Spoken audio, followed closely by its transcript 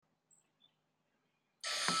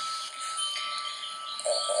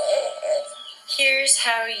Here's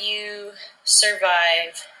how you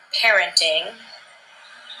survive parenting.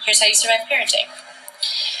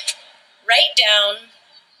 Write down,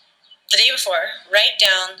 the day before, write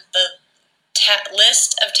down the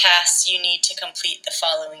list of tasks you need to complete the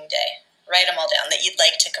following day. Write them all down that you'd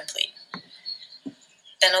like to complete.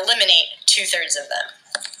 Then eliminate 2/3 of them.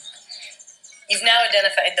 You've now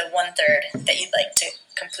identified the 1/3 that you'd like to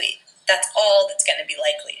complete. That's all that's going to be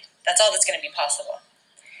likely. That's all that's going to be possible.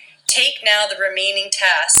 Take now the remaining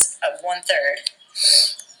tasks of 1/3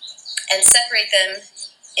 and separate them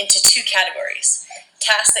into 2 categories.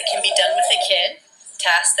 Tasks that can be done with a kid,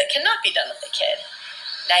 tasks that cannot be done with a kid.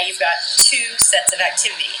 Now you've got 2 sets of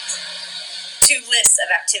activities, 2 lists of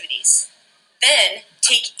activities. Then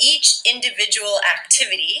take each individual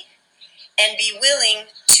activity and be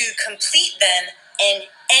willing to complete them in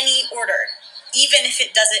any order, even if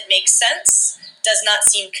it doesn't make sense, does not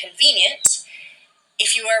seem convenient.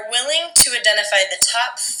 If you are willing to identify the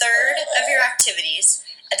top third of your activities,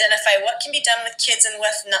 identify what can be done with kids and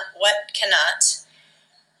what cannot,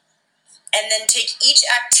 and then take each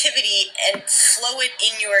activity and flow it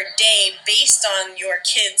in your day based on your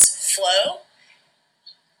kids' flow,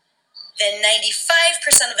 then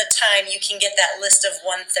 95% of the time you can get that list of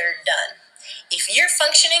 1/3 done. If you're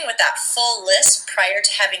functioning with that full list prior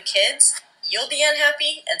to having kids, you'll be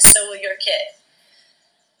unhappy and so will your kid.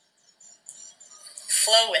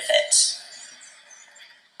 Flow with it.